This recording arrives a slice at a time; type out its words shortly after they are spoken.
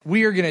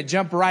We are going to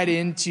jump right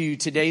into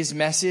today's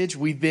message.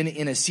 We've been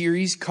in a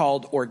series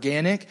called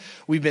Organic.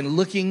 We've been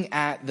looking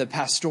at the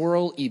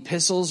pastoral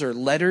epistles or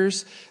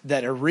letters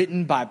that are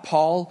written by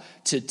Paul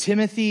to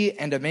Timothy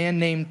and a man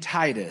named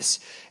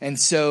Titus. And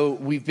so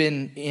we've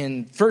been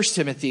in 1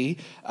 Timothy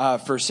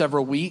for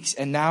several weeks.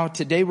 And now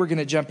today we're going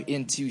to jump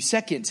into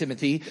 2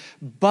 Timothy.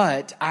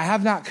 But I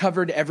have not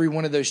covered every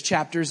one of those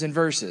chapters and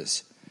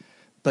verses.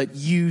 But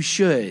you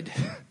should.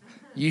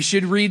 You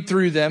should read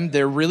through them.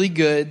 They're really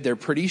good. They're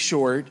pretty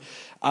short.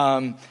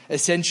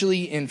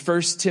 Essentially, in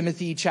 1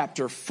 Timothy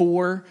chapter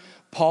 4,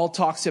 Paul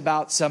talks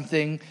about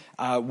something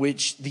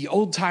which the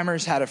old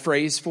timers had a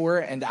phrase for,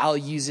 and I'll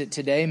use it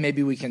today.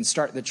 Maybe we can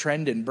start the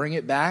trend and bring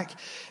it back.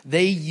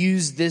 They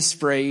use this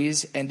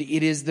phrase, and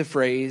it is the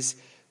phrase,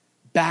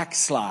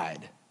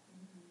 backslide.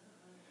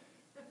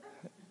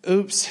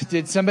 Oops,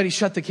 did somebody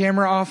shut the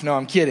camera off? No,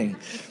 I'm kidding.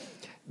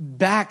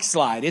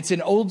 Backslide. It's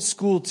an old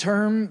school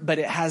term, but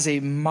it has a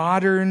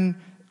modern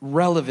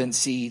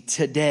relevancy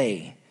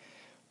today.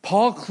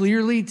 Paul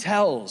clearly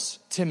tells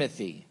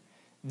Timothy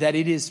that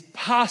it is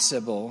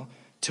possible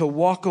to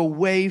walk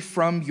away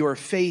from your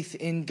faith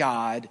in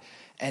God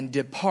and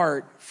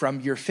depart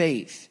from your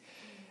faith.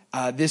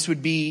 This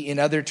would be, in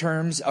other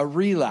terms, a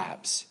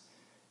relapse.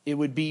 It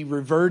would be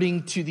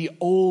reverting to the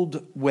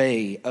old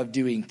way of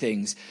doing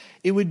things.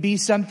 It would be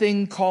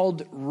something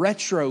called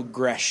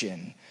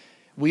retrogression.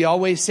 We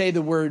always say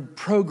the word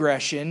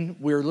progression.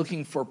 We're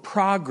looking for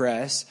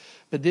progress,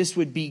 but this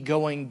would be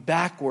going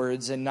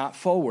backwards and not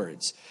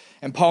forwards.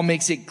 And Paul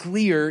makes it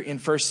clear in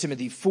 1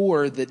 Timothy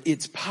 4 that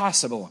it's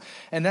possible.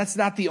 And that's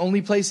not the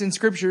only place in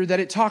Scripture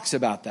that it talks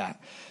about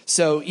that.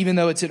 So even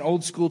though it's an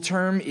old school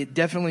term, it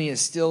definitely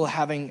is still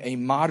having a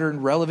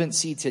modern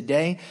relevancy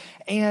today.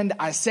 And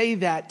I say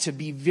that to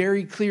be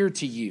very clear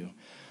to you.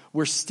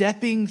 We're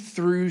stepping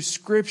through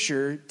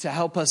Scripture to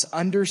help us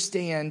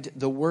understand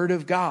the Word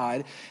of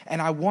God.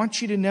 And I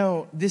want you to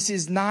know this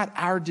is not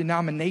our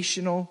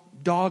denominational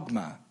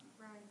dogma.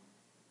 Right.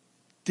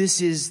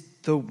 This is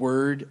the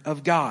Word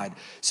of God.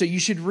 So you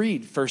should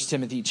read 1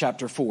 Timothy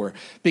chapter 4,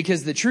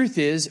 because the truth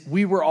is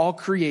we were all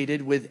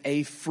created with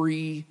a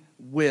free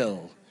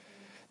will.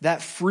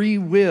 That free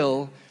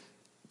will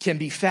can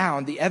be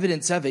found, the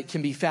evidence of it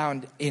can be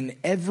found in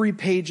every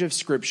page of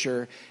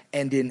Scripture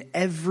and in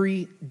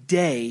every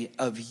day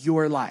of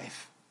your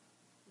life.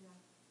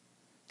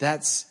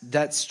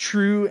 That's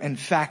true and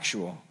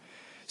factual.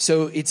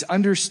 So it's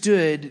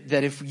understood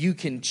that if you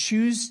can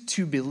choose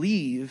to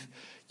believe,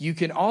 you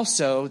can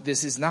also,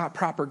 this is not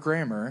proper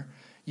grammar,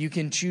 you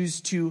can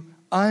choose to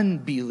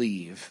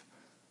unbelieve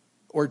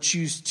or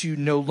choose to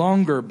no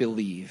longer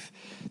believe.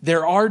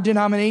 There are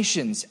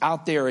denominations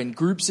out there and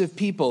groups of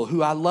people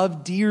who I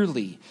love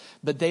dearly,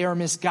 but they are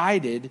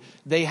misguided.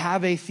 They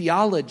have a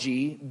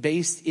theology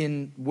based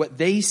in what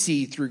they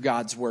see through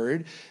God's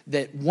word,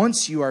 that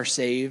once you are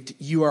saved,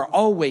 you are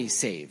always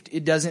saved.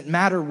 It doesn't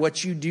matter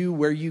what you do,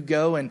 where you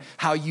go, and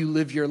how you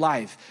live your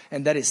life.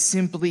 And that is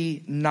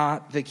simply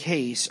not the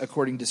case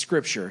according to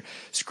Scripture.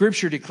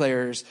 Scripture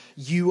declares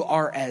you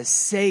are as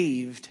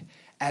saved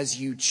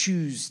as you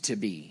choose to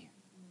be.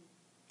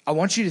 I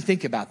want you to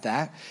think about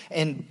that.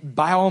 And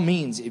by all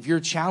means, if you're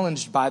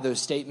challenged by those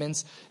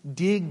statements,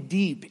 dig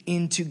deep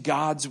into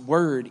God's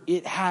word.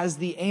 It has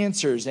the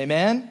answers.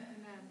 Amen?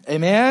 Amen?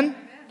 Amen?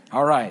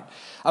 All right.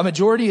 A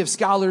majority of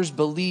scholars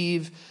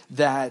believe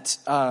that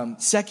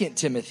 2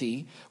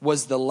 Timothy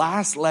was the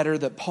last letter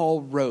that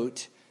Paul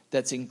wrote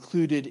that's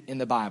included in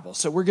the Bible.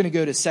 So we're going to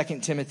go to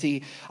 2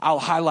 Timothy. I'll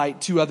highlight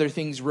two other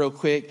things real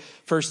quick.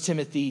 1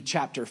 Timothy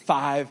chapter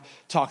 5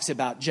 talks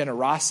about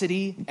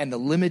generosity and the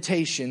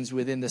limitations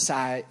within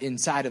the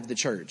inside of the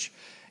church.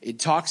 It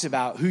talks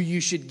about who you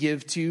should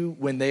give to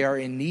when they are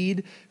in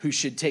need, who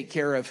should take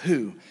care of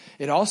who.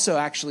 It also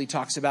actually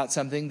talks about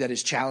something that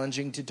is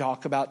challenging to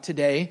talk about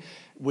today,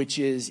 which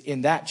is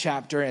in that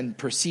chapter and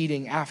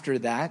proceeding after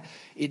that.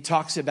 It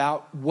talks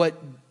about what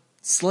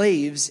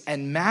slaves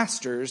and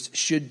masters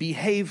should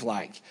behave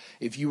like.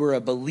 If you were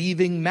a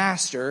believing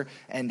master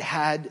and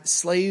had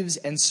slaves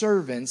and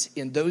servants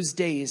in those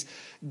days,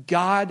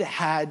 God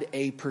had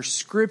a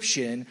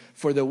prescription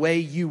for the way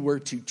you were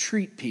to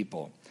treat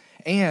people.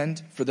 And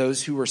for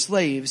those who were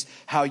slaves,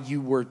 how you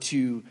were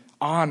to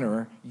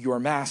honor your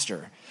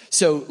master.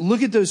 So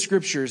look at those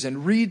scriptures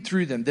and read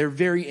through them. They're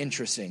very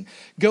interesting.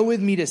 Go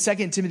with me to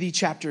 2 Timothy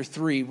chapter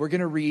 3. We're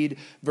going to read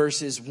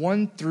verses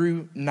 1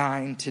 through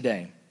 9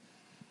 today.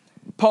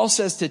 Paul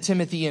says to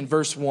Timothy in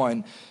verse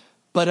 1,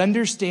 "But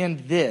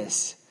understand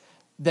this,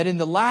 that in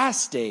the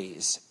last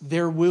days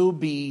there will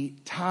be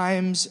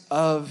times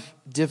of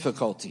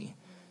difficulty."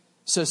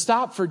 So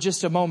stop for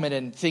just a moment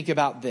and think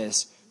about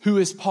this. Who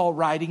is Paul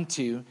writing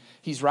to?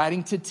 He's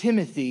writing to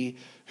Timothy,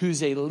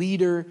 who's a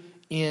leader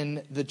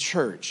in the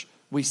church.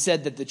 We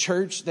said that the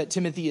church that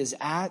Timothy is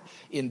at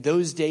in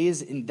those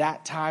days, in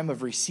that time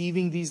of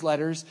receiving these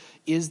letters,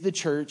 is the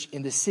church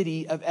in the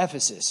city of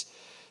Ephesus.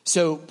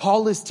 So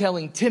Paul is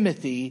telling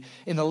Timothy,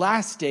 in the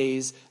last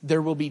days,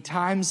 there will be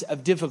times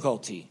of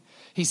difficulty.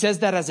 He says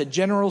that as a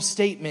general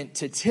statement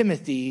to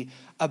Timothy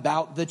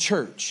about the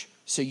church.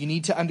 So you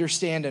need to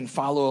understand and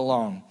follow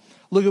along.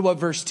 Look at what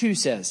verse 2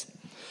 says.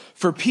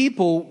 For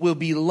people will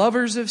be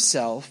lovers of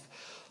self,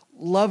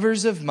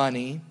 lovers of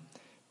money,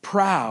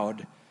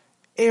 proud,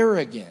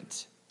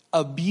 arrogant,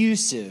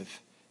 abusive,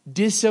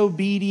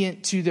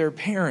 disobedient to their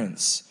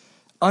parents,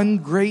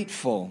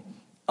 ungrateful,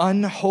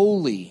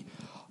 unholy,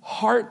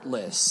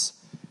 heartless.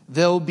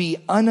 They'll be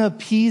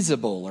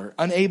unappeasable or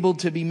unable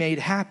to be made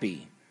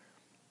happy.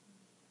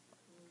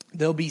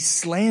 They'll be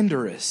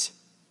slanderous.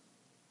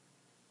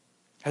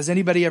 Has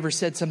anybody ever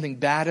said something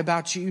bad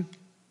about you?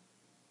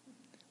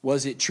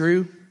 Was it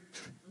true?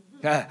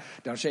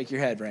 Don't shake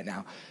your head right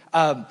now.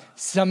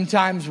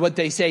 Sometimes what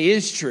they say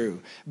is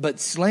true,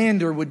 but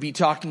slander would be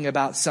talking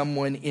about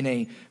someone in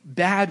a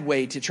bad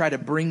way to try to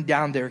bring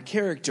down their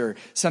character,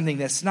 something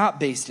that's not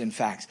based in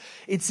facts.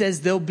 It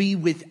says they'll be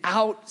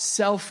without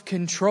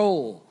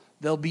self-control.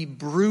 They'll be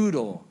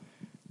brutal.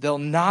 They'll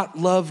not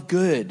love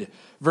good.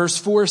 Verse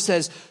 4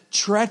 says,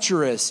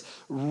 treacherous,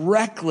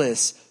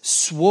 reckless,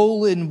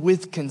 swollen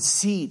with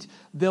conceit.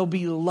 They'll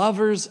be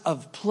lovers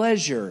of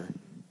pleasure.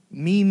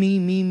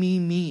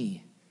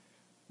 Me,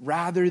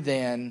 rather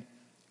than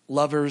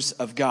lovers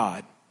of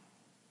God.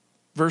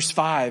 Verse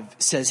 5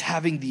 says,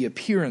 having the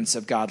appearance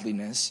of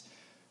godliness,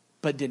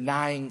 but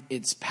denying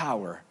its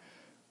power.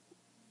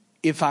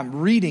 If I'm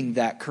reading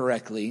that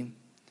correctly,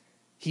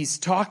 he's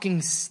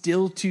talking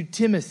still to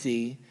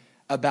Timothy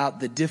about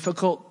the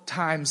difficult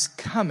times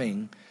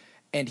coming,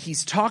 and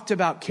he's talked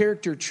about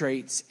character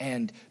traits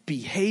and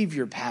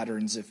behavior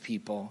patterns of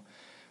people.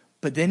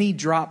 But then he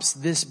drops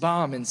this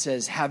bomb and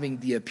says, having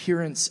the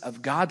appearance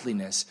of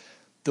godliness.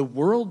 The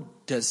world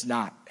does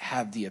not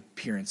have the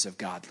appearance of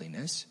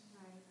godliness.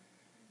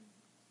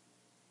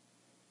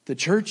 The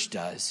church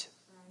does.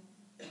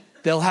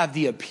 They'll have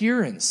the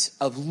appearance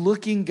of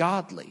looking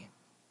godly,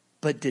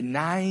 but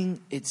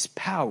denying its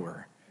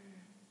power.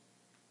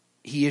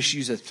 He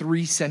issues a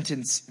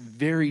 3-sentence,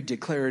 very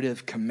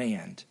declarative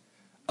command.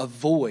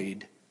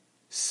 Avoid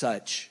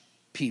such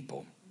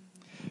people.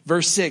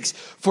 Verse 6,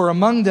 for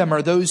among them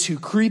are those who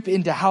creep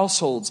into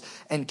households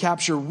and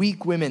capture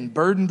weak women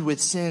burdened with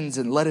sins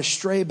and led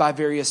astray by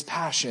various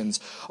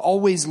passions,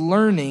 always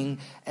learning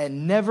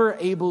and never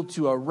able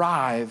to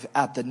arrive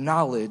at the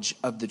knowledge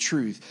of the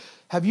truth.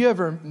 Have you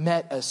ever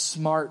met a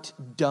smart,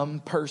 dumb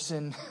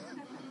person?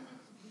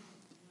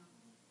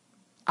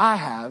 I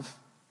have.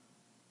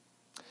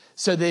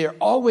 So they are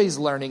always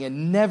learning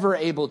and never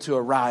able to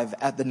arrive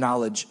at the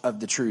knowledge of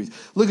the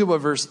truth. Look at what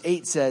verse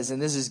 8 says,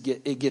 and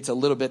it gets a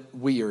little bit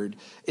weird.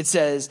 It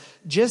says,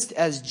 just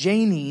as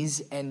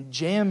Jannes and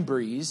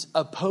Jambres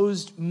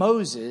opposed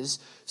Moses,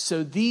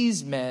 so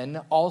these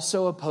men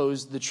also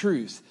opposed the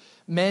truth.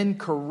 Men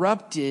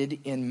corrupted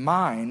in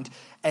mind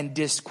and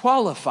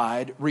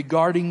disqualified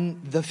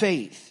regarding the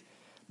faith.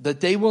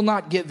 But they will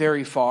not get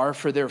very far,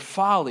 for their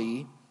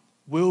folly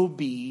will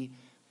be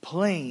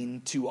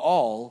plain to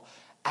all,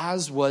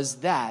 as was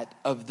that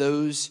of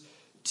those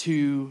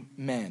two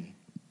men.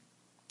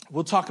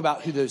 We'll talk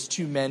about who those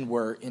two men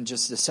were in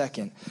just a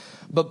second.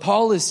 But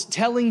Paul is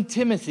telling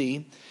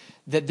Timothy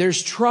that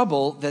there's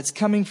trouble that's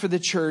coming for the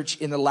church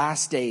in the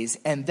last days.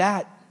 And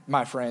that,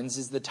 my friends,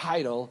 is the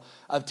title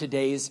of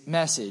today's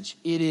message.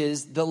 It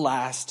is the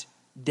last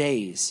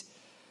days.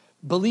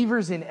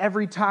 Believers in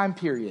every time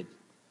period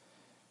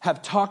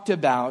have talked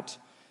about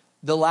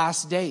the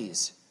last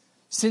days.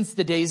 Since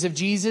the days of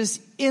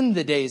Jesus, in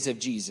the days of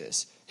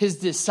Jesus. His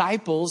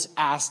disciples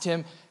asked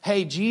him,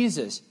 hey,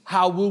 Jesus,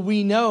 how will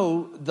we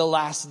know the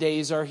last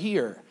days are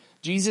here?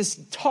 Jesus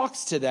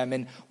talks to them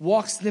and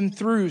walks them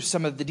through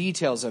some of the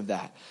details of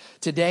that.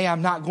 Today,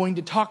 I'm not going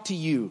to talk to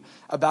you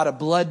about a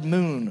blood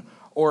moon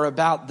or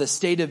about the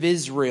state of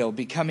Israel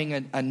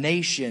becoming a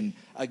nation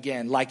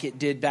again, like it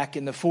did back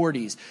in the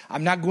 40s.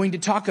 I'm not going to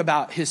talk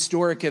about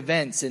historic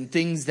events and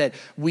things that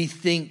we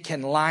think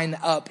can line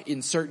up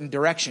in certain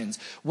directions.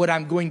 What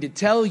I'm going to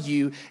tell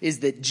you is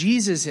that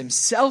Jesus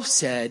himself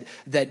said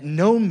that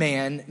no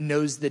man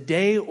knows the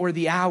day or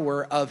the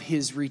hour of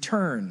his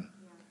return.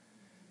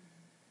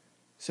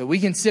 So we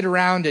can sit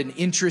around and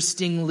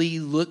interestingly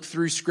look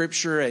through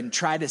scripture and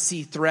try to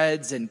see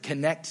threads and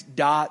connect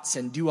dots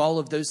and do all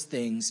of those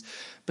things.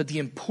 But the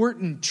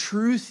important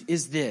truth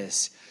is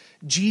this: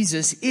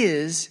 Jesus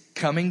is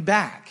coming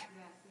back.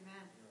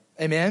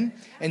 Yes, amen.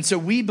 And so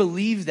we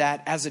believe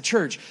that as a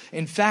church.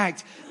 In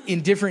fact,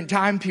 in different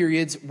time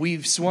periods,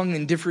 we've swung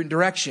in different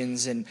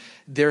directions, and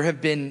there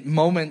have been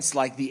moments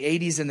like the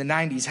 80s and the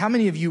 90s. How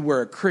many of you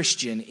were a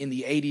Christian in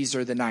the 80s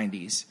or the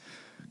 90s?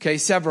 Okay,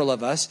 several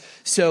of us.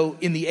 So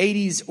in the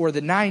 80s or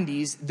the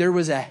 90s, there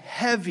was a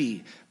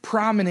heavy,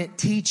 prominent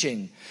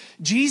teaching.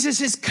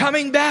 Jesus is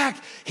coming back.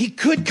 He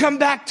could come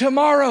back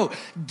tomorrow.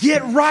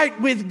 Get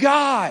right with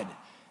God.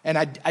 And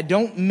I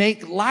don't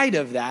make light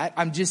of that.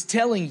 I'm just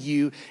telling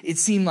you, it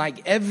seemed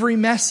like every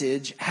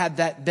message had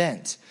that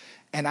bent.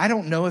 And I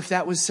don't know if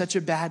that was such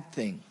a bad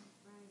thing.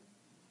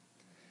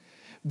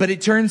 But it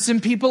turned some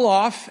people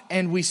off,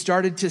 and we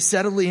started to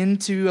settle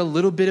into a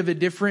little bit of a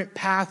different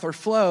path or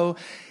flow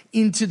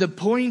into the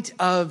point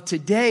of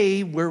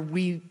today where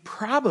we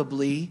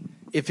probably,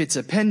 if it's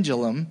a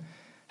pendulum,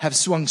 have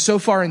swung so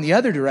far in the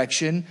other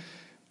direction,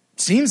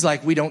 seems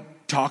like we don't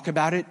talk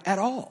about it at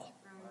all.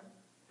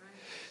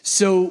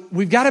 So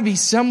we've got to be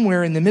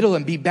somewhere in the middle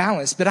and be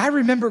balanced. But I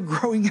remember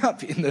growing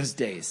up in those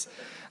days.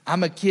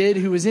 I'm a kid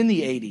who was in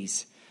the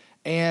 80s.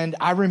 And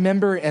I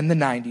remember in the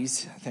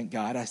 90s, thank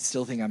God, I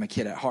still think I'm a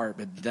kid at heart,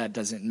 but that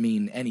doesn't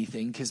mean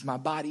anything because my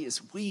body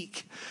is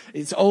weak.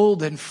 It's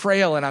old and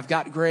frail and I've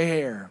got gray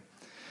hair.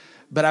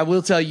 But I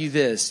will tell you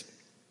this.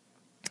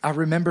 I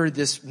remember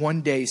this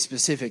one day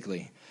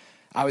specifically.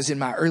 I was in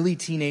my early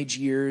teenage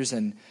years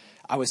and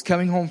I was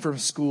coming home from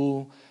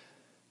school.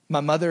 My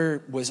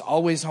mother was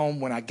always home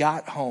when I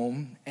got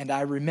home, and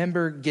I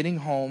remember getting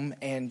home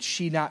and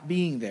she not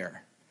being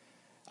there.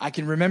 I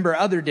can remember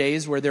other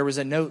days where there was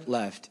a note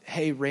left.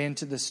 Hey, ran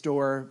to the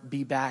store,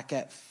 be back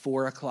at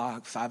 4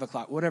 o'clock, 5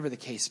 o'clock, whatever the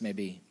case may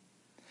be.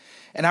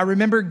 And I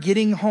remember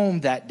getting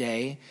home that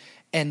day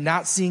and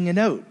not seeing a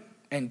note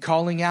and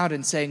calling out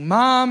and saying,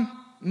 Mom,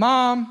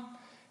 Mom,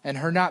 and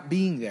her not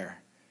being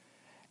there.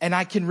 And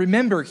I can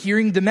remember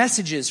hearing the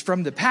messages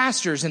from the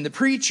pastors and the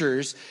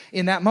preachers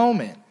in that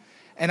moment.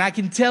 And I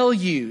can tell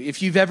you,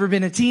 if you've ever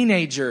been a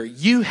teenager,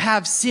 you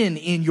have sin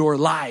in your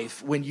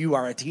life when you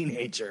are a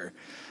teenager.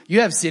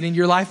 You have sin in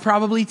your life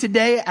probably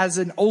today as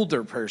an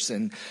older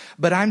person.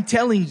 But I'm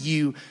telling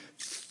you,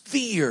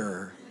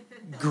 fear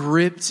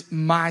gripped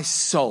my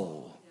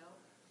soul.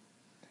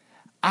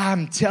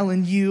 I'm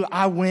telling you,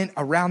 I went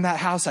around that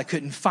house. I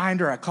couldn't find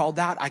her. I called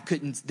out.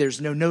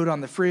 There's no note on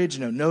the fridge,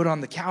 no note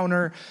on the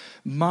counter.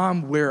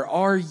 Mom, where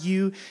are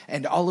you?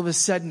 And all of a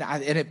sudden,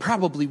 and it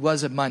probably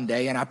was a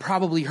Monday, and I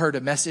probably heard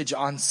a message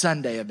on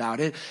Sunday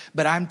about it.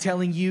 But I'm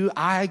telling you,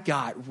 I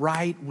got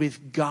right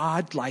with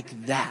God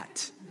like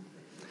that.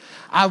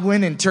 I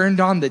went and turned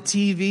on the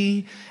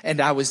TV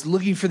and I was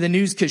looking for the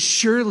news because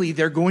surely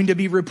they're going to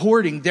be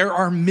reporting there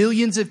are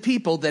millions of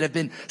people that have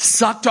been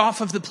sucked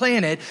off of the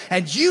planet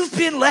and you've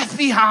been left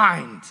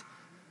behind.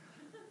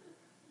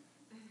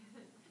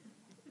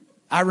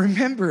 I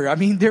remember,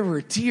 there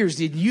were tears.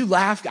 Did you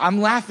laugh? I'm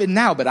laughing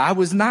now, but I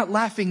was not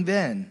laughing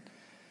then.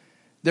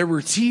 There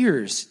were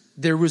tears.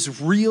 There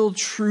was real,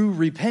 true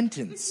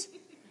repentance.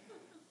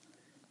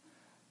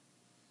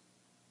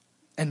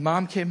 And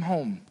Mom came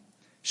home.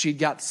 She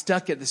got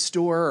stuck at the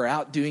store or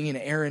out doing an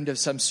errand of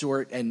some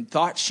sort and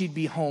thought she'd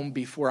be home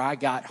before I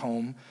got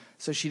home,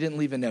 so she didn't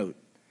leave a note.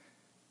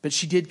 But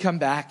she did come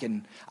back,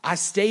 and I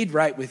stayed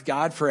right with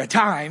God for a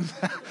time,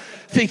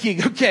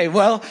 thinking, okay,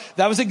 well,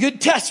 that was a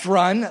good test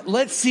run.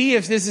 Let's see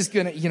if this is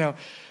going to,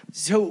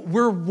 So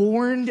we're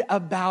warned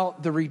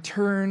about the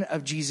return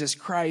of Jesus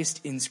Christ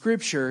in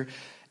Scripture,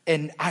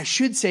 and I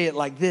should say it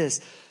like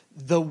this.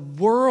 The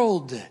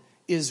world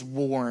is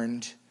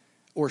warned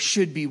or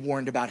should be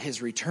warned about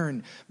his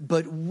return.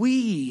 But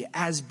we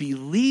as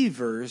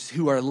believers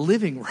who are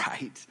living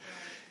right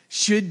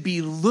should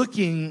be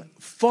looking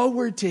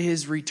forward to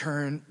his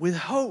return with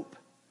hope.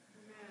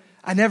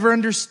 I never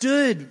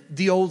understood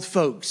the old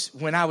folks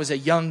when I was a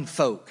young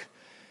folk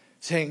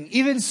saying,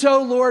 even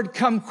so, Lord,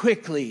 come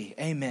quickly.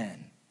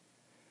 Amen.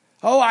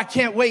 Oh, I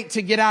can't wait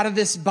to get out of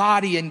this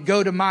body and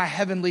go to my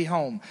heavenly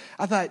home.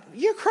 I thought,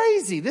 you're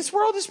crazy. This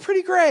world is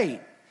pretty great.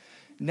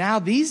 Now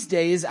these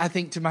days, I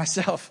think to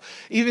myself,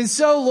 even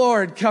so,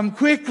 Lord, come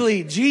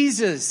quickly.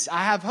 Jesus,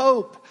 I have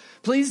hope.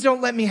 Please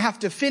don't let me have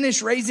to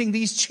finish raising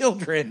these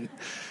children.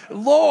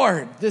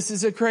 Lord, this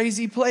is a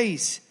crazy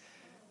place.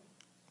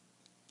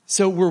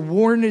 So we're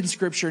warned in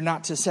Scripture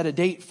not to set a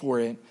date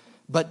for it,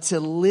 but to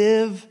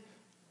live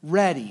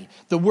ready.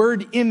 The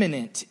word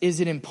imminent is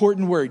an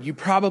important word. You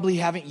probably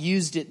haven't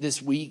used it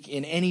this week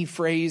in any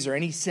phrase or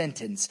any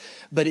sentence,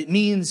 but it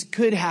means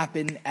could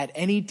happen at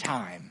any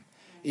time.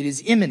 It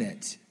is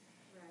imminent.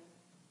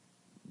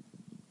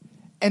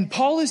 And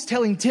Paul is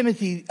telling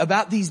Timothy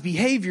about these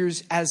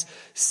behaviors as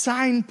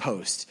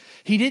signposts.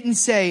 He didn't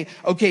say,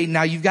 okay,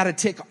 now you've got to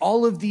tick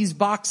all of these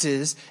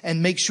boxes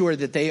and make sure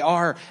that they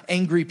are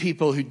angry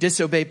people who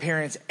disobey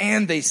parents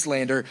and they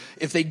slander.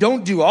 If they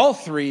don't do all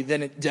three,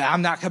 then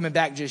I'm not coming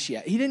back just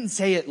yet. He didn't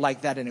say it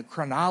like that in a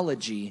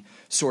chronology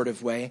sort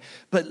of way.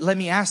 But let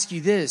me ask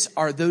you this.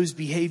 Are those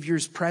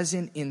behaviors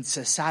present in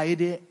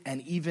society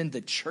and even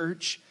the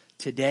church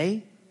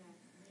today?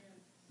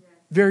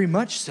 Very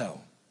much so.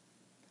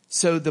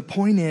 So the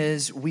point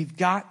is, we've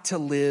got to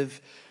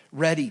live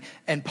ready.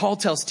 And Paul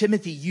tells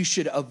Timothy, you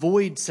should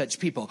avoid such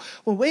people.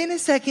 Well, wait a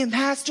second,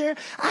 Pastor.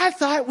 I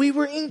thought we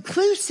were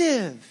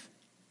inclusive.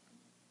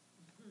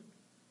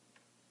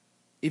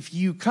 If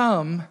you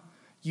come,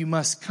 you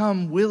must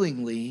come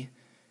willingly,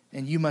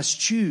 and you must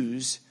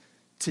choose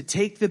to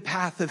take the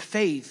path of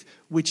faith,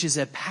 which is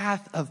a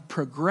path of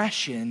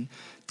progression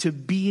to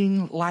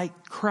being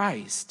like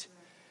Christ.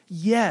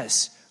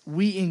 Yes,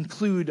 we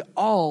include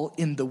all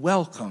in the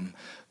welcome,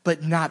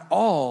 but not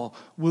all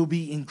will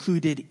be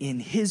included in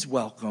his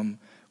welcome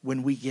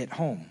when we get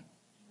home.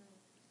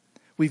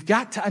 We've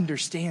got to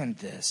understand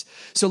this.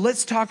 So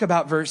let's talk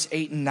about verse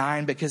 8 and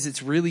 9 because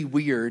it's really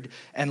weird.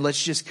 And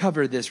let's just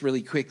cover this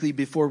really quickly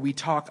before we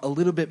talk a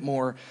little bit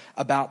more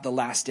about the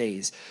last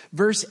days.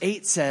 Verse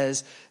 8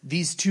 says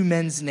these two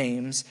men's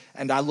names,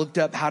 and I looked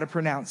up how to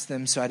pronounce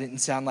them so I didn't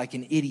sound like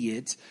an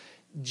idiot.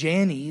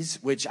 Jannes,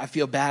 which I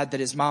feel bad that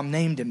his mom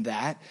named him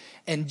that,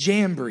 and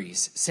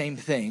Jambres, same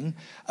thing,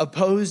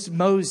 opposed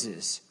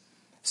Moses.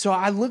 So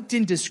I looked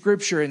into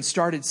scripture and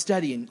started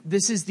studying.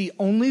 This is the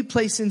only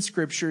place in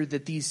scripture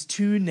that these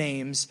two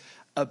names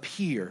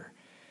appear.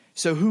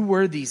 So who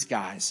were these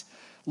guys?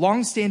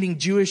 Longstanding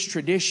Jewish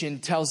tradition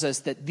tells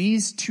us that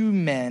these two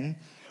men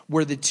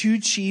were the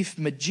two chief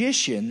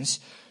magicians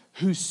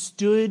who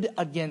stood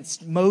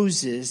against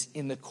Moses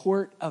in the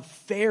court of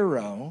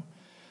Pharaoh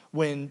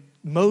when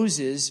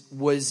Moses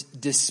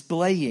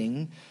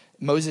and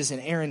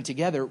Aaron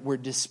together were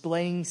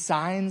displaying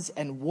signs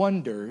and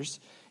wonders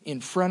in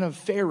front of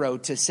Pharaoh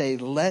to say,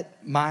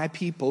 let my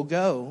people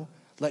go,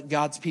 let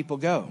God's people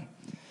go.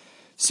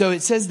 So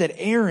it says that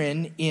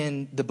Aaron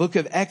in the book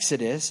of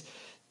Exodus,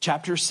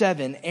 chapter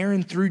 7,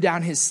 Aaron threw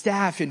down his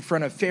staff in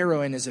front of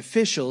Pharaoh and his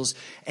officials,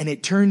 and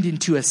it turned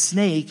into a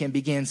snake and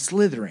began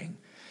slithering.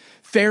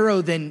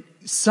 Pharaoh then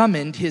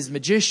summoned his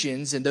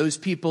magicians and those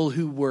people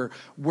who were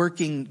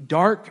working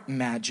dark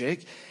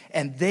magic,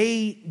 and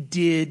they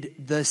did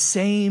the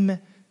same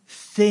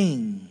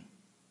thing.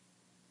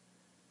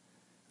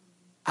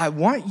 I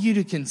want you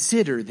to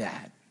consider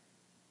that.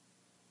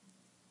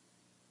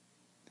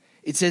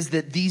 It says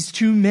that these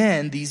two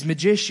men, these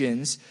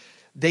magicians,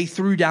 they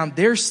threw down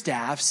their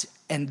staffs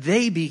and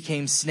they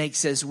became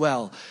snakes as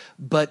well.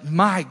 But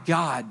my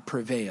God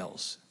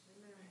prevails.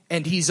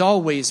 And he's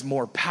always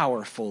more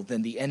powerful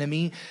than the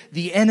enemy.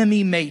 The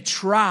enemy may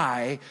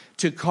try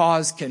to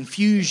cause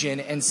confusion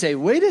and say,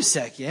 wait a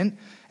second,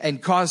 and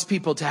cause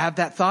people to have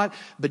that thought.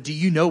 But do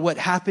you know what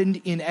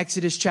happened in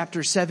Exodus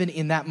chapter 7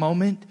 in that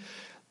moment?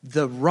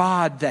 The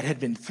rod that had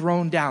been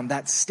thrown down,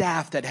 that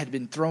staff that had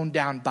been thrown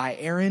down by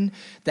Aaron,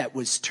 that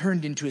was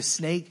turned into a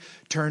snake,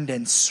 turned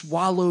and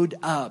swallowed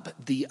up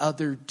the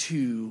other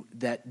two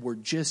that were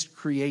just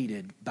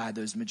created by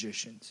those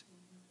magicians.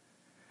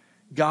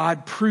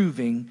 God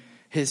proving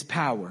his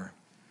power.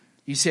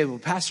 You say, well,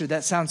 Pastor,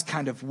 that sounds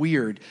kind of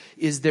weird.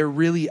 Is there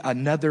really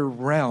another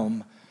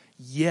realm?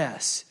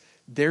 Yes,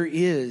 there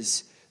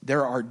is.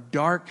 There are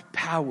dark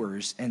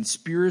powers and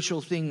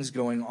spiritual things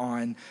going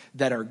on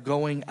that are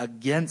going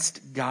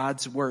against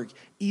God's work,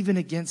 even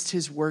against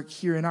his work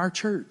here in our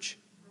church.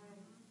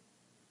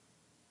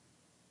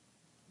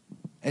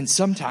 And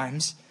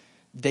sometimes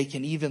they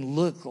can even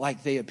look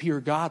like they appear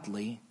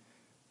godly,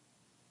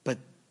 but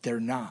they're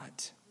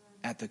not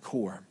at the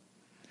core.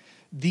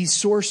 These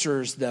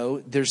sorcerers,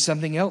 though, there's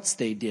something else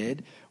they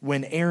did.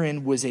 When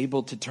Aaron was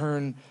able to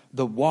turn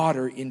the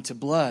water into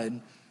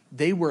blood,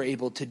 they were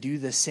able to do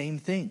the same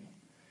thing.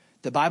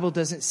 The Bible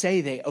doesn't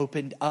say they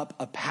opened up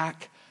a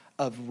pack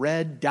of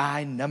red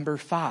dye number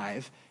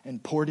 5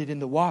 and poured it in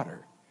the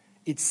water.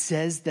 It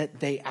says that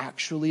they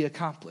actually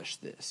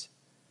accomplished this.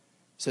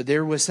 So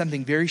there was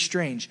something very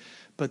strange,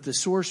 but the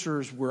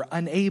sorcerers were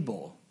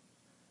unable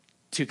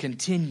to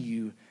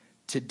continue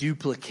to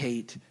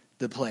duplicate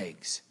the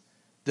plagues.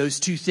 Those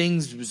two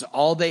things was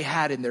all they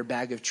had in their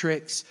bag of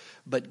tricks,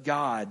 but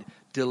God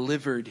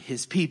delivered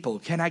his people.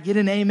 Can I get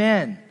an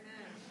amen?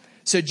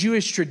 So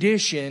Jewish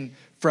tradition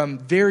from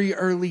very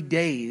early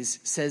days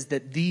says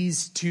that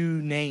these two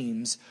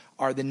names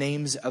are the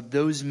names of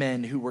those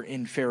men who were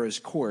in Pharaoh's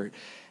court.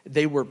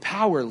 They were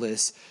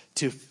powerless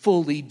to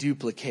fully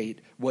duplicate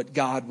what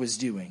God was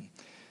doing.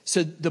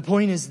 So the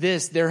point is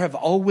this: there have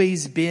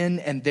always been,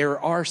 and there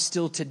are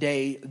still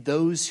today,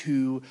 those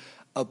who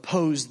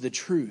oppose the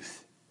truth.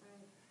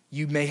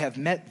 You may have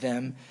met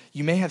them.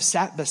 You may have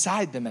sat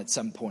beside them at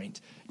some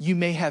point. You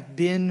may have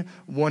been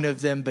one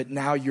of them, but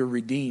now you're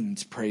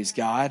redeemed, praise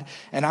God.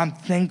 And I'm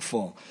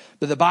thankful.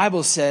 But the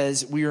Bible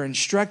says we are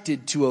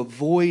instructed to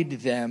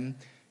avoid them.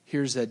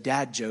 Here's a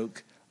dad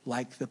joke,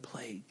 like the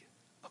plague.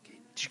 Okay,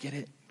 did you get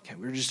it? Okay,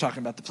 we were just talking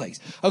about the plagues.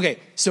 Okay,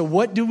 so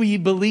what do we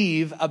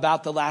believe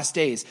about the last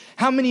days?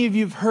 How many of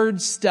you have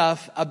heard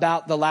stuff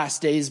about the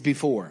last days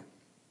before?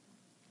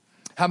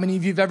 How many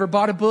of you have ever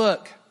bought a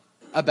book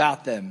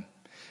about them?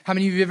 How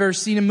many of you have ever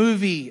seen a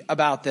movie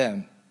about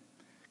them?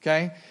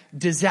 Okay.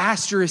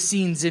 Disastrous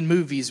scenes in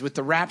movies with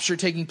the rapture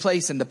taking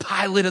place and the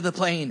pilot of the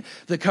plane,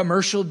 the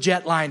commercial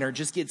jetliner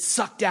just gets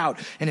sucked out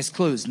and his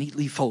clothes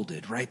neatly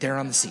folded right there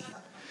on the seat.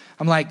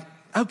 I'm like,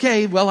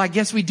 okay, well, I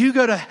guess we do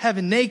go to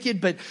heaven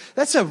naked, but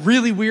that's a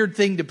really weird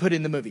thing to put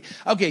in the movie.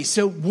 Okay.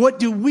 So what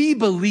do we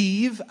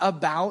believe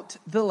about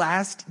the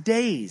last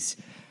days?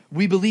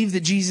 We believe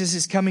that Jesus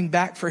is coming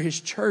back for his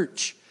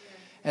church.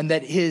 And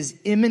that his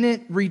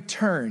imminent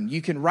return,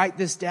 you can write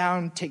this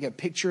down, take a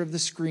picture of the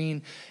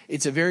screen.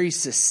 It's a very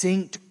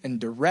succinct and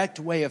direct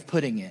way of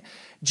putting it.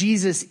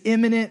 Jesus'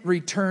 imminent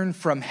return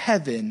from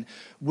heaven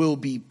will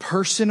be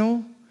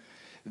personal,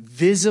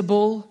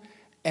 visible,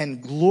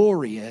 and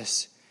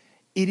glorious.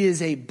 It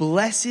is a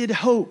blessed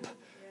hope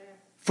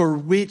for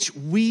which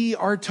we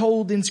are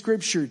told in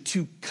Scripture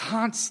to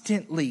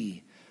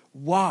constantly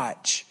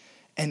watch,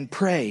 and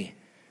pray.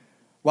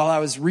 While I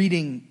was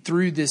reading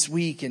through this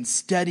week and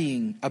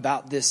studying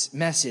about this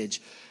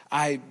message,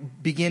 I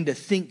began to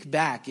think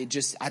back.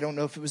 I don't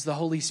know if it was the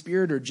Holy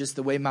Spirit or just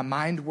the way my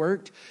mind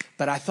worked,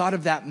 but I thought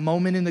of that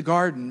moment in the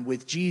garden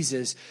with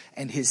Jesus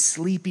and his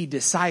sleepy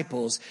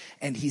disciples,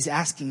 and he's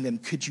asking them,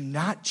 could you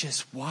not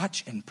just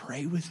watch and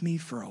pray with me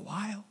for a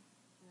while?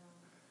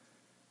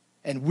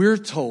 And we're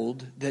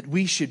told that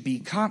we should be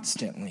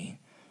constantly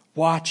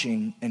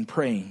watching and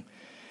praying.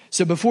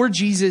 So before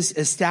Jesus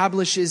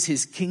establishes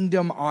his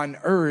kingdom on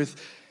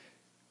earth,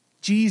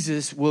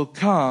 Jesus will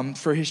come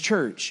for his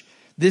church.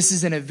 This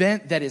is an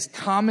event that is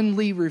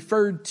commonly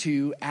referred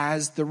to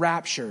as the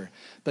rapture.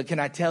 But can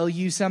I tell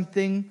you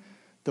something?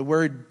 The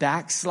word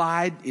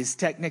backslide is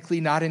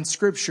technically not in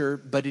Scripture,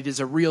 but it is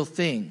a real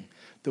thing.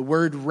 The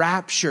word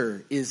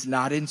rapture is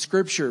not in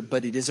Scripture,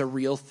 but it is a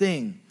real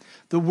thing.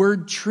 The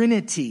word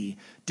Trinity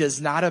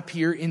does not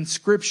appear in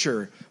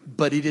Scripture,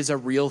 but it is a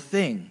real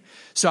thing.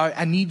 So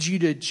I need you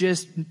to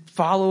just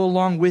follow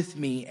along with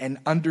me and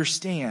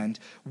understand.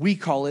 We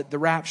call it the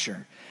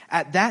rapture.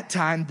 At that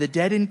time, the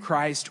dead in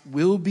Christ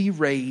will be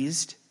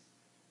raised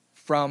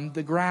from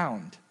the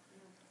ground.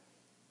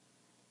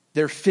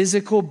 Their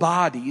physical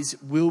bodies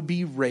will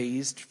be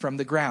raised from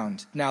the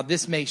ground. Now,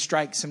 this may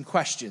strike some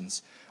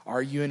questions.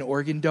 Are you an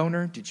organ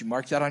donor? Did you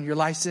mark that on your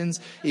license?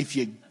 If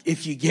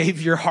you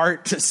gave your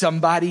heart to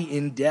somebody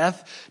in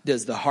death,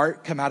 does the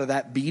heart come out of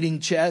that beating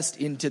chest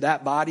into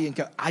that body?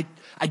 And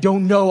I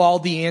don't know all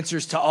the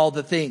answers to all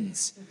the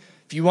things.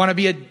 If you want to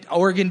be an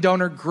organ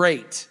donor,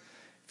 great.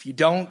 If you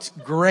don't,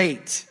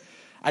 great.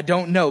 I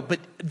don't know.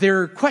 But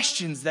there are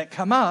questions that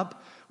come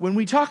up when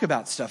we talk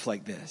about stuff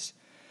like this.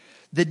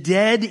 The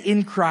dead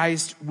in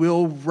Christ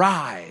will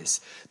rise.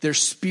 Their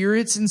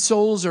spirits and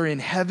souls are in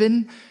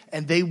heaven,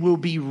 and they will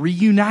be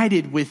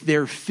reunited with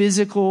their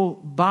physical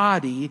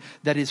body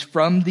that is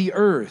from the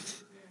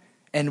earth.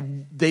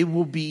 And they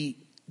will be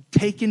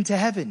taken to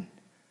heaven.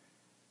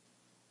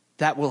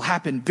 That will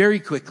happen very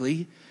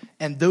quickly.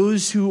 And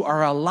those who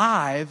are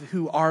alive,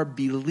 who are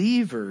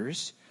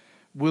believers,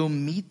 will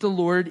meet the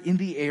Lord in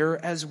the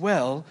air as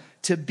well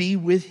to be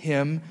with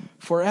him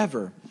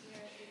forever.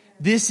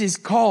 This is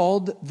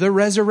called the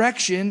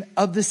resurrection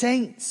of the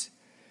saints.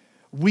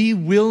 We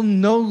will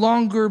no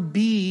longer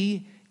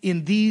be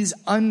in these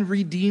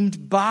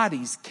unredeemed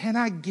bodies. Can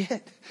I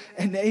get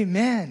an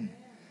amen?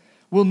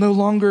 We'll no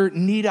longer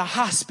need a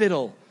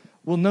hospital.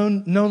 We'll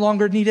no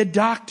longer need a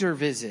doctor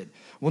visit.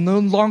 We'll no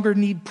longer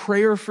need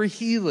prayer for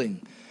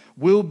healing.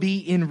 We'll be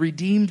in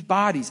redeemed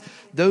bodies.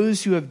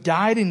 Those who have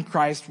died in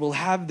Christ will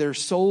have their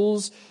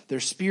souls,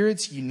 their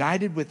spirits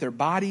united with their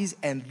bodies,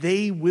 and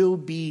they will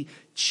be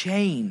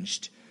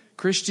changed.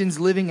 Christians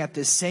living at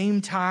the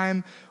same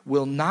time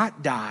will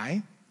not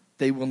die.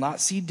 They will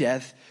not see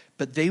death,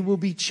 but they will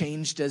be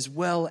changed as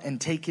well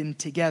and taken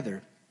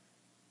together.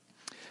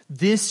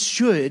 This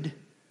should,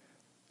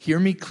 hear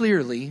me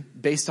clearly,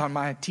 based on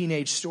my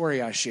teenage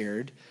story I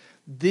shared,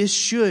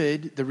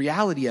 the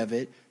reality of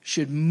it,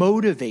 should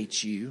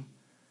motivate you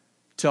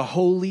to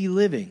holy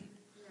living.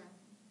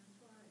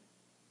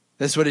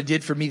 That's what it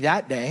did for me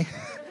that day.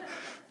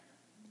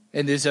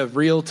 And there's a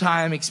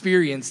real-time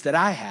experience that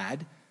I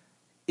had,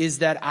 is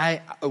that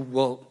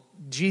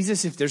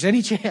Jesus, if there's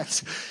any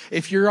chance,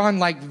 if you're on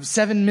like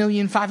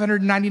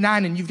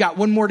 7,599,000 and you've got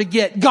one more to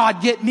get,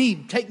 God, get me,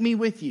 take me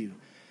with you.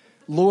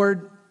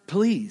 Lord,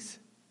 please.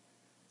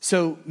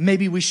 So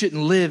maybe we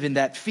shouldn't live in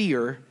that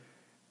fear.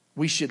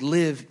 We should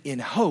live in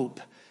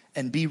hope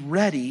and be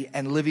ready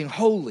and living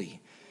holy.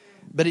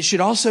 But it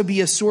should also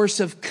be a source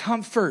of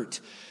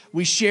comfort.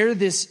 We share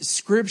this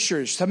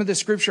scripture. Some of the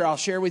scripture I'll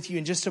share with you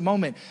in just a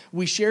moment.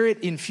 We share it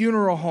in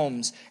funeral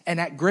homes and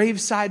at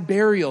graveside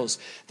burials,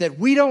 that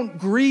we don't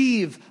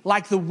grieve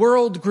like the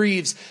world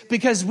grieves,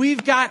 because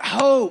we've got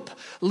hope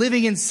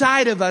living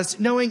inside of us,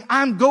 knowing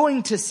I'm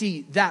going to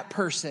see that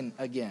person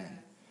again.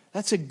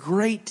 That's a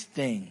great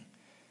thing.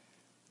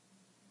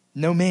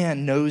 No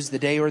man knows the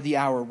day or the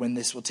hour when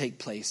this will take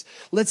place.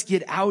 Let's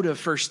get out of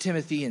 1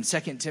 Timothy and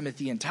 2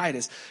 Timothy and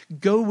Titus.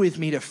 Go with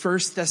me to 1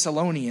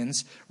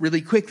 Thessalonians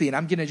really quickly, and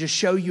I'm going to just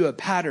show you a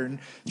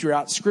pattern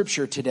throughout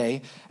Scripture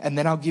today, and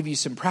then I'll give you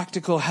some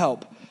practical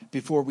help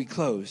before we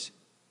close.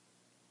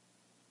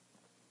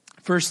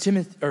 1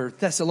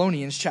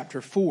 Thessalonians chapter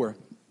 4,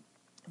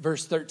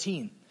 verse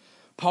 13.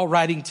 Paul,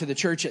 writing to the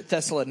church at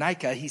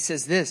Thessalonica, he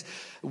says this: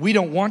 "We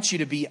don't want you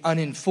to be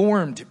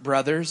uninformed,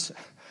 brothers."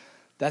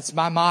 That's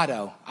my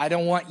motto. I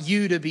don't want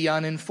you to be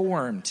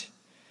uninformed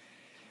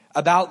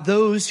about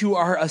those who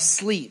are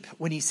asleep.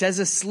 When he says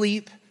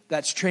asleep,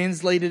 that's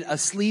translated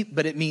asleep,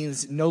 but it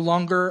means no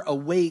longer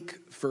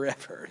awake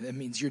forever. That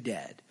means you're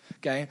dead.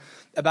 Okay?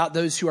 About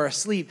those who are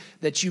asleep,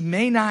 that you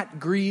may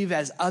not grieve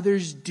as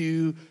others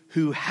do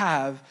who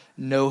have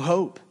no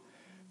hope.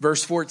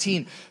 Verse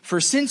 14, "For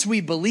since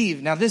we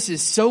believe," now this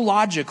is so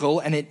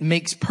logical and it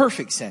makes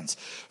perfect sense.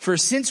 "For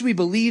since we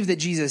believe that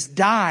Jesus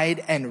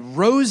died and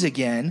rose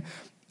again,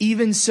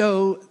 even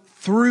so,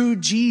 through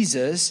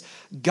Jesus,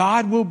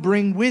 God will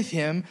bring with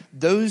him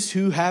those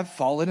who have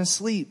fallen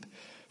asleep.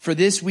 For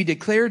this we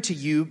declare to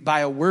you by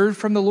a word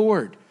from the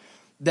Lord,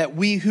 that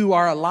we who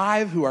are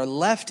alive, who are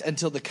left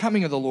until the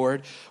coming of the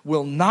Lord,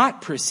 will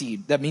not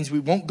precede. That means we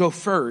won't go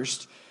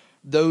first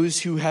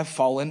those who have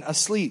fallen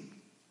asleep.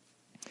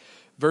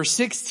 Verse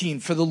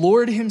 16, for the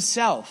Lord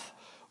himself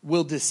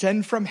will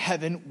descend from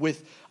heaven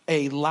with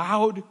a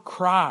loud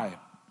cry,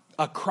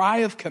 a cry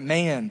of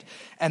command,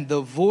 and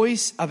the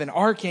voice of an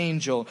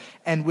archangel,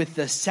 and with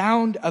the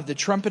sound of the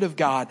trumpet of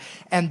God,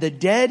 and the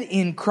dead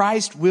in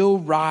Christ will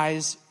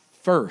rise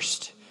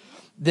first.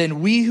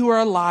 Then we who are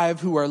alive,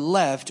 who are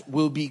left,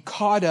 will be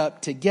caught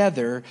up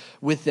together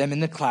with them in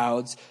the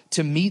clouds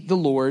to meet the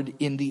Lord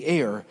in the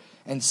air.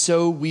 And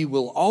so we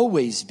will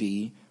always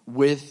be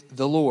with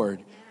the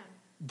Lord.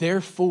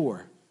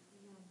 Therefore,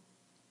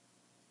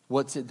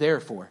 what's it there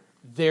for?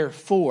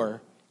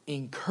 Therefore,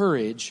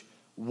 encourage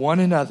one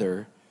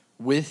another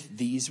with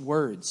these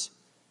words.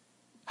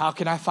 How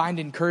can I find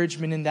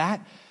encouragement in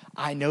that?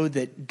 I know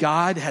that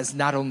God has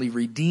not only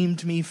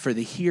redeemed me for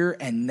the here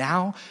and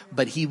now,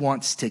 but he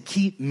wants to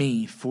keep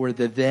me for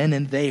the then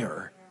and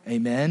there.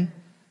 Amen.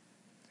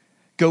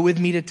 Go with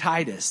me to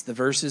Titus. The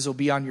verses will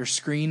be on your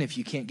screen if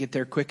you can't get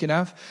there quick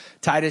enough.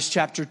 Titus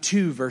chapter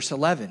 2, verse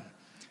 11.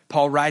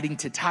 Paul writing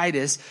to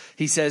Titus,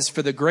 he says,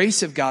 for the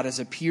grace of God has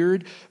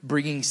appeared,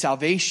 bringing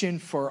salvation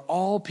for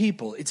all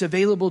people. It's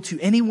available to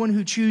anyone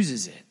who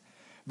chooses it.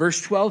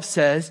 Verse 12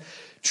 says,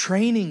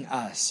 training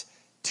us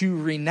to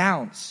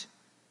renounce.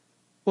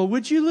 Well,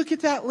 would you look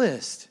at that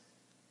list?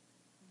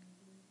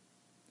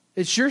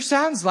 It sure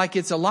sounds like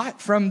it's a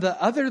lot from the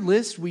other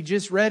list we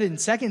just read in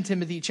 2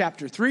 Timothy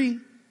chapter 3.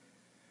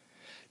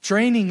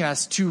 Training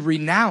us to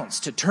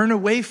renounce, to turn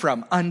away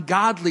from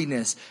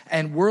ungodliness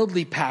and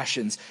worldly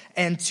passions,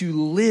 and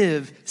to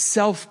live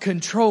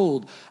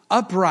self-controlled,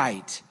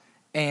 upright,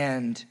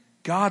 and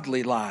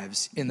godly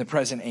lives in the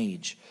present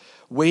age,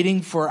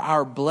 waiting for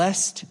our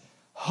blessed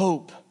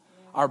hope,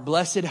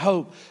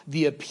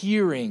 the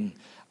appearing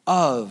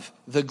of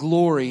the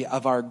glory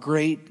of our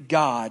great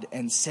God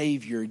and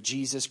Savior,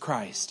 Jesus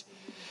Christ.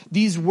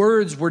 These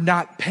words were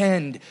not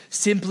penned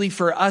simply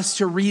for us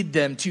to read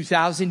them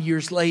 2,000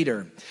 years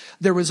later.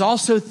 There were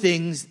also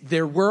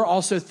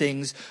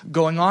things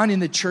going on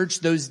in the church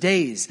those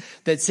days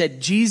that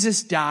said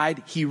Jesus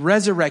died, he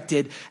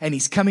resurrected, and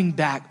he's coming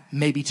back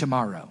maybe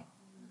tomorrow.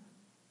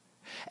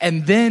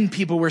 And then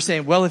people were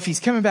saying, well, if he's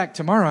coming back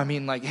tomorrow,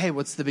 hey,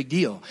 what's the big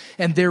deal?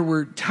 And there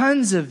were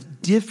tons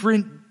of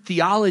different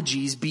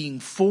theologies being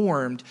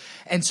formed.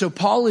 And so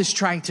Paul is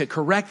trying to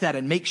correct that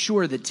and make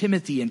sure that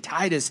Timothy and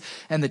Titus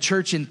and the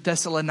church in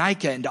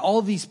Thessalonica and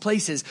all these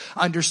places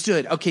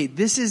understood, okay,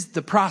 this is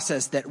the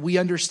process that we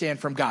understand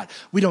from God.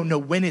 We don't know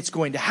when it's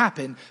going to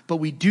happen, but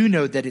we do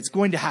know that it's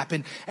going to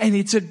happen, and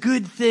it's a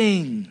good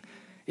thing.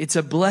 It's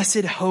a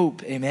blessed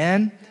hope.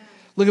 Amen.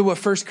 Look at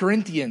what 1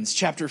 Corinthians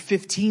chapter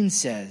 15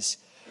 says.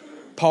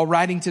 Paul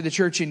writing to the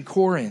church in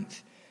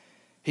Corinth.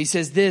 He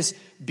says this,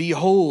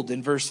 behold,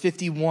 in verse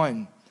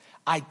 51,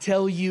 I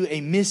tell you a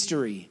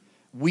mystery.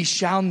 We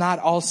shall not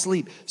all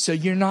sleep. So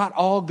you're not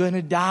all going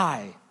to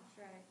die.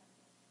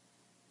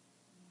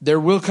 There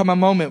will come a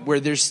moment where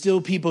there's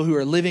still people who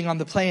are living on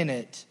the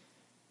planet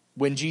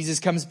when Jesus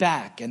comes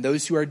back, and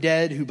those who are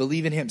dead who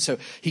believe in him. So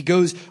he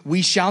goes,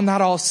 we shall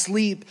not all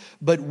sleep,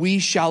 but we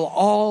shall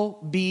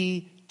all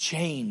be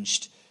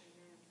changed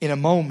in a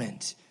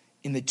moment,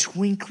 in the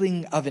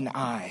twinkling of an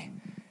eye,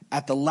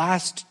 at the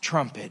last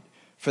trumpet.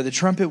 For the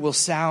trumpet will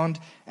sound,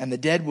 and the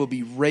dead will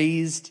be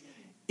raised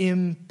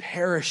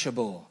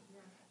imperishable,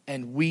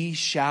 and we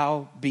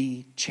shall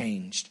be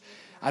changed.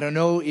 I don't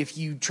know if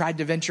you tried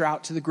to venture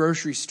out to the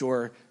grocery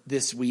store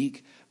this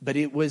week, but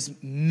it was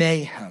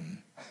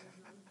mayhem.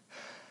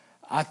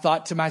 I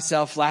thought to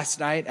myself last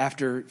night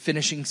after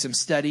finishing some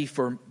study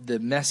for the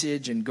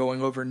message and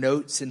going over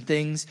notes and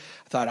things,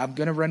 I thought I'm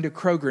going to run to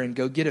Kroger and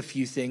go get a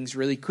few things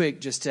really quick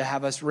just to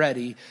have us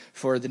ready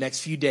for the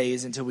next few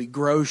days until we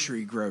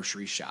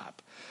grocery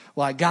shop.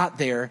 Well, I got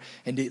there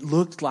and it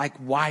looked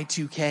like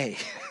Y2K.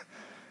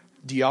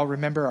 Do y'all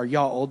remember? Are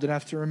y'all old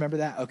enough to remember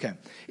that? Okay.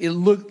 It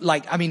looked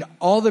like,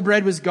 all the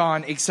bread was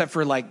gone except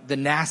for the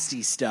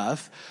nasty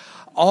stuff.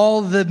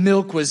 All the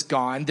milk was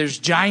gone. There's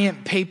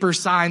giant paper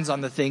signs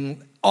on the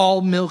thing.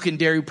 All milk and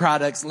dairy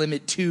products,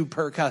 limit 2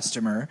 per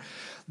customer.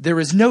 There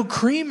was no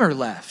creamer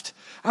left.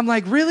 I'm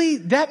like, really?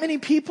 That many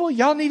people?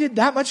 Y'all needed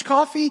that much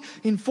coffee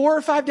in 4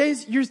 or 5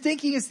 days? You're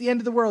thinking it's the end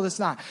of the world. It's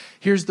not.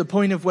 Here's the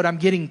point of what I'm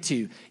getting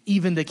to.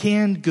 Even the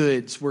canned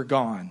goods were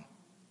gone.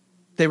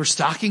 They were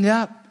stocking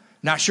up.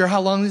 Not sure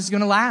how long this is going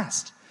to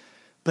last.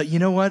 But you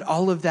know what?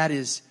 All of that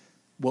is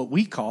what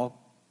we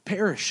call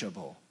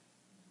perishable.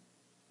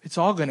 It's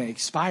all going to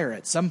expire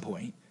at some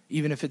point,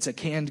 even if it's a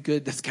canned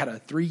good that's got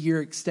a 3-year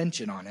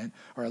extension on it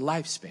or a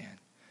lifespan.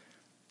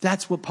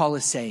 That's what Paul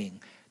is saying.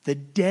 The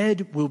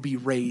dead will be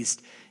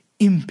raised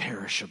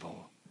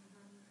imperishable,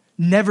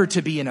 never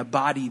to be in a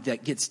body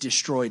that gets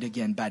destroyed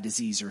again by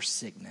disease or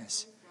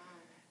sickness.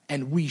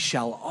 And we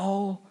shall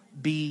all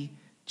be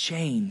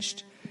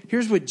changed.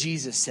 Here's what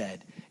Jesus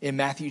said in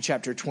Matthew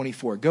chapter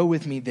 24. Go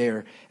with me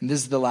there. And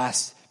this is the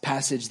last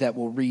passage that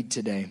we'll read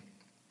today.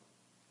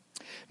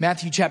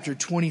 Matthew chapter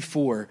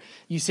 24,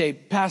 you say,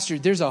 Pastor,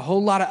 there's a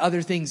whole lot of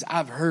other things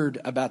I've heard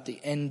about the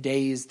end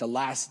days, the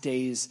last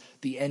days,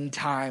 the end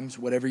times,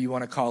 whatever you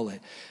want to call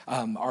it.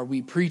 Are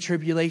we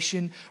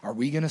pre-tribulation? Are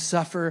we going to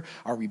suffer?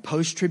 Are we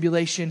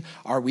post-tribulation?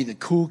 Are we the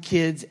cool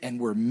kids and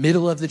we're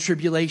middle of the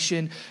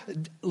tribulation?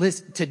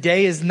 Listen,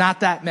 today is not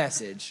that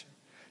message.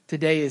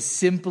 Today is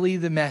simply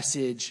the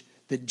message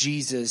that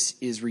Jesus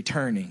is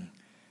returning.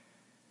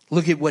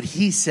 Look at what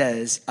he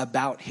says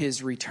about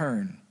his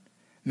return.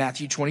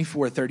 Matthew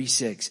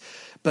 24:36.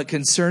 But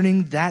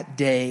concerning that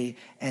day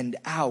and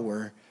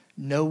hour,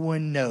 no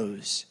one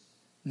knows,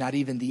 not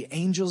even the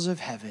angels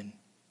of heaven,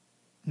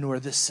 nor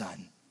the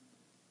Son,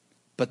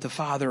 but the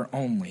Father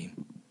only.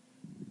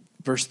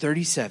 Verse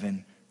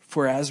 37,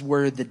 for as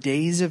were the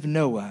days of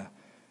Noah,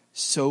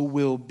 so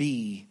will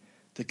be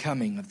the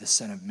coming of the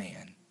Son of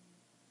Man.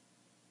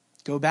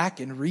 Go back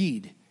and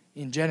read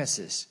in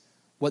Genesis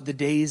what the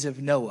days of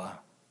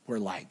Noah were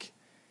like.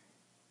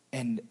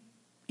 And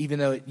even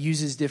though it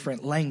uses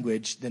different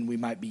language than we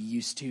might be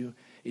used to,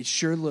 it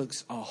sure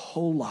looks a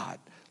whole lot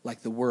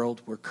like the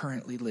world we're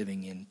currently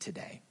living in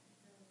today.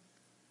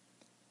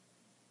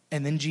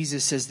 And then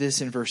Jesus says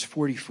this in verse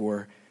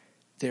 44,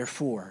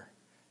 therefore,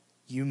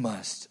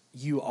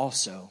 you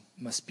also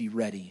must be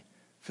ready,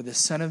 for the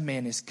Son of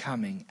Man is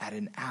coming at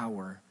an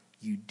hour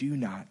you do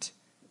not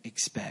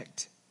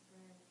expect.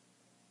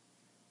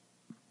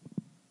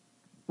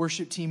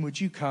 Worship team, would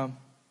you come?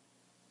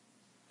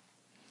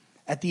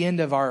 At the end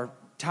of our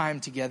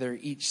time together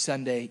each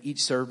Sunday,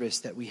 each service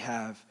that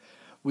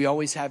we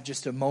always have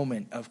just a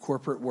moment of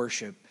corporate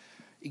worship.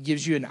 It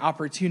gives you an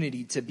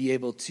opportunity to be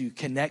able to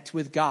connect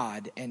with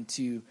God and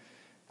to,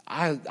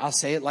 I'll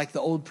say it like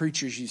the old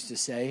preachers used to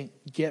say,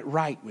 get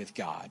right with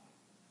God.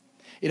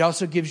 It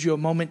also gives you a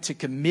moment to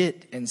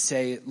commit and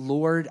say,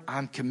 Lord,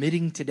 I'm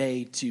committing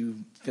today to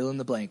fill in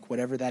the blank,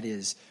 whatever that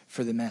is,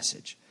 for the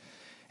message.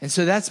 And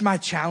so that's my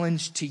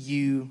challenge to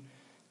you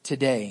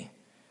today.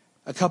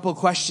 A couple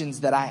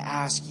questions that I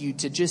ask you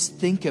to just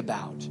think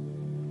about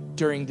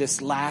during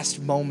this last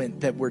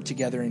moment that we're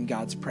together in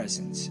God's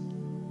presence.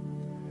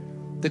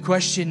 The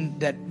question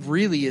that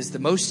really is the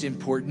most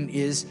important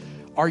is,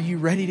 are you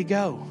ready to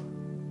go?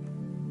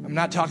 I'm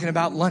not talking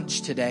about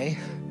lunch today.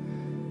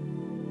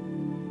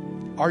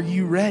 Are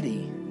you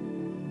ready?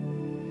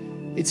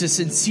 It's a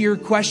sincere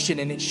question,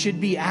 and it should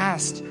be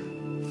asked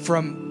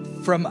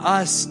from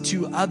us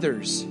to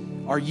others.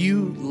 Are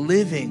you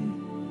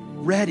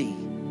living ready?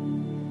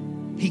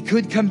 He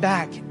could come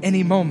back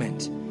any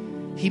moment.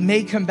 He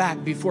may come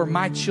back before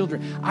my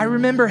children. I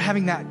remember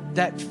having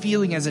that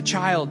feeling as a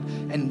child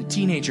and a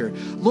teenager.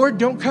 Lord,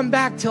 don't come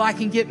back till I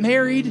can get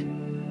married.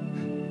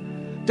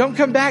 Don't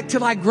come back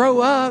till I grow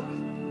up.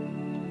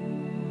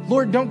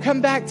 Lord, don't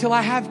come back till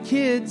I have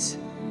kids.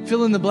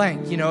 Fill in the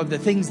blank, of the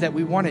things that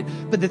we wanted.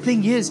 But the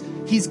thing is,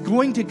 he's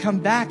going to come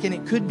back, and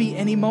it could be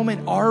any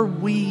moment. Are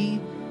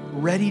we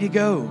ready to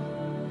go?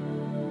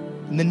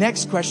 And the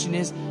next question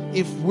is,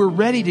 if we're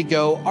ready to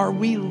go, are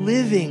we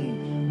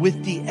living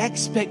with the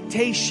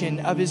expectation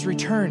of his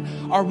return?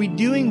 Are we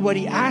doing what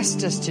he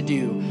asked us to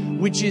do,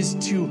 which is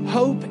to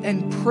hope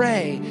and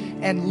pray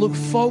and look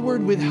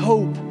forward with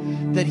hope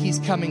that he's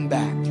coming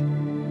back?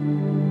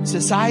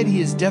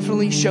 Society is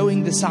definitely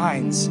showing the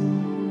signs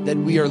that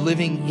we are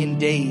living in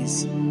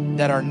days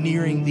that are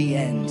nearing the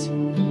end.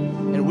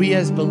 And we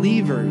as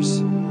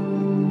believers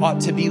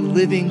ought to be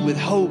living with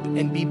hope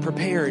and be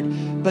prepared.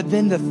 But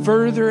then the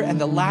further and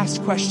the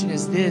last question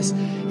is this: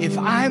 if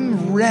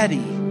I'm ready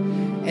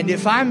and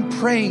if I'm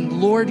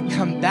praying, Lord,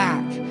 come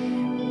back,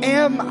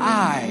 am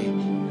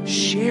I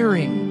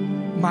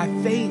sharing my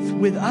faith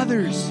with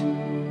others?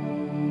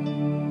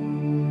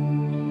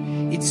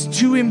 It's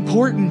too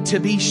important to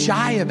be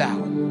shy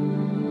about.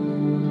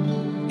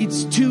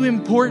 It's too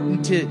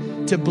important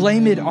to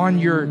blame it on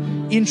your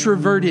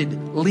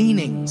introverted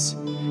leanings.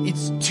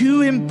 It's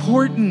too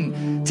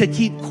important to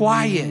keep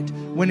quiet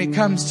when it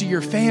comes to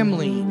your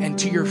family and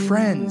to your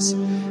friends.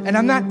 And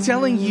I'm not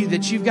telling you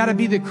that you've got to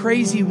be the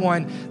crazy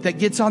one that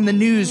gets on the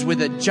news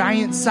with a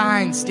giant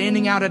sign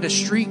standing out at a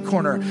street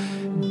corner.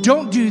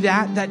 Don't do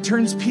that. That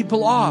turns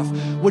people off.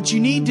 What you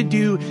need to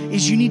do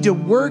is you need to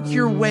work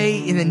your way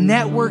in a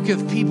network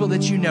of people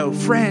that you know,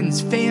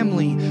 friends,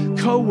 family,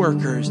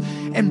 coworkers,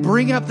 and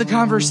bring up the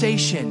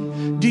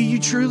conversation. Do you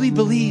truly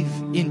believe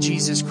in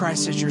Jesus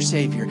Christ as your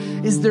Savior?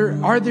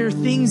 Are there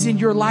things in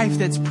your life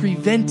that's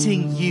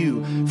preventing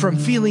you from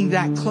feeling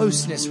that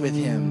closeness with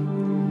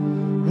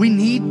Him? We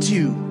need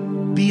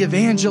to be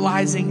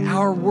evangelizing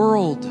our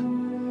world.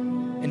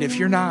 And if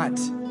you're not,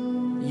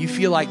 you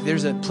feel like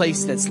there's a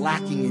place that's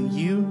lacking in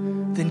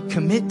you, then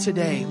commit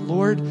today.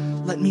 Lord,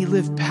 let me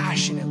live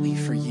passionately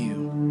for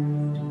you.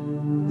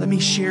 Let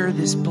me share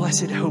this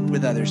blessed hope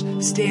with others.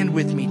 Stand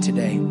with me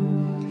today.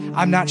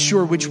 I'm not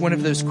sure which one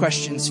of those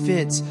questions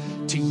fits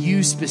to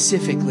you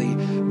specifically,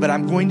 but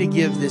I'm going to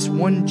give this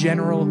one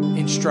general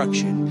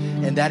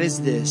instruction, and that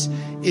is this.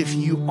 If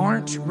you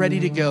aren't ready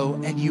to go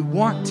and you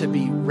want to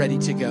be ready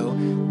to go,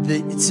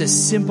 it's a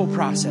simple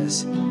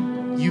process.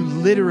 You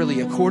literally,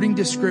 according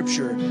to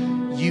Scripture,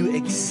 you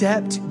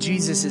accept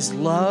Jesus'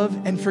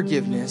 love and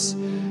forgiveness.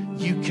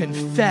 You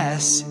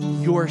confess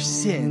your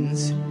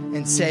sins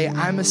and say,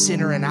 I'm a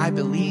sinner and I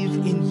believe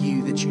in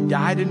you, that you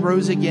died and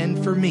rose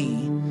again for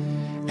me.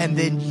 And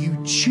then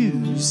you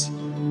choose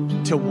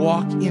to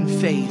walk in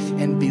faith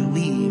and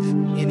believe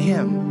in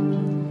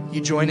him.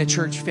 You join a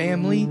church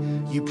family,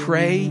 you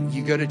pray,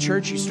 you go to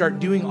church, you start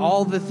doing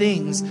all the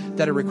things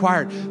that are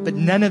required. But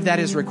none of that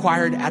is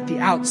required at the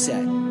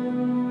outset.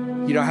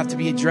 You don't have to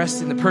be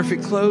dressed in the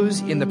perfect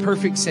clothes, in the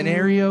perfect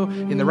scenario,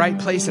 in the right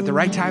place at the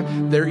right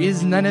time. There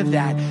is none of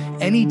that.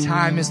 Any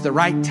time is the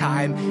right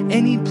time.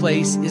 Any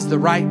place is the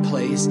right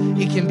place.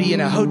 It can be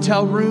in a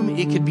hotel room.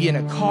 It could be in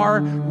a car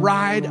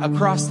ride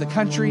across the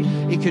country.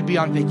 It could be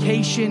on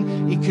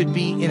vacation. It could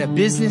be in a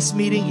business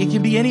meeting. It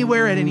can be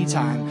anywhere at any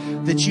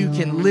time that you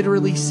can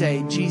literally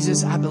say,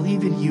 Jesus, I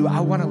believe in you.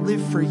 I want to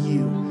live for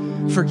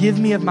you. Forgive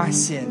me of my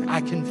sin.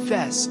 I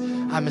confess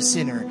I'm a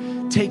sinner.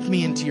 Take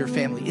me into your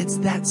family. It's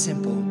that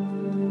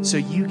simple. So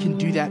you can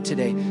do that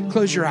today.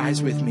 Close your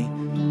eyes with me.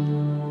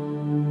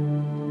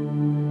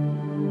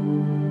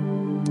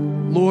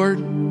 Lord,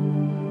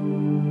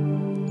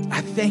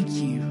 I thank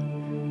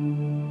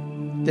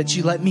you that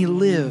you let me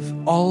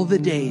live all the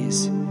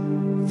days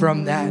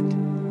from that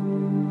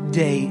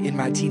day in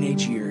my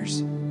teenage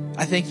years.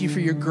 I thank you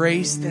for your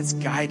grace that's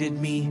guided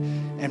me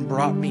and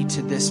brought me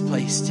to this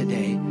place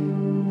today.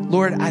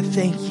 Lord, I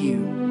thank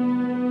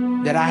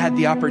you that I had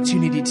the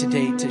opportunity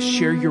today to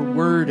share your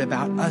word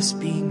about us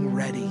being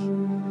ready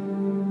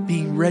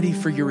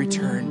for your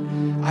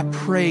return. I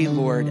pray,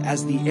 Lord,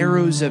 as the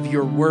arrows of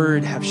your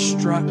word have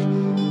struck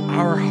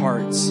our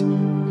hearts,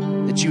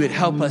 that you would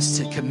help us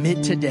to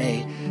commit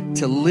today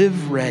to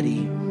live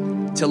ready,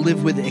 to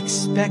live with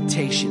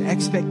expectation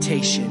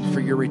for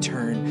your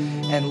return.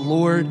 And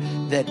Lord,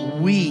 that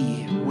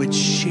we would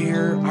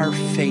share our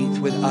faith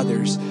with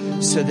others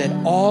so that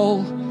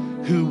all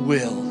who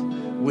will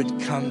would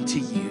come to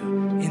you.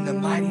 In the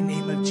mighty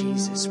name of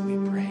Jesus, we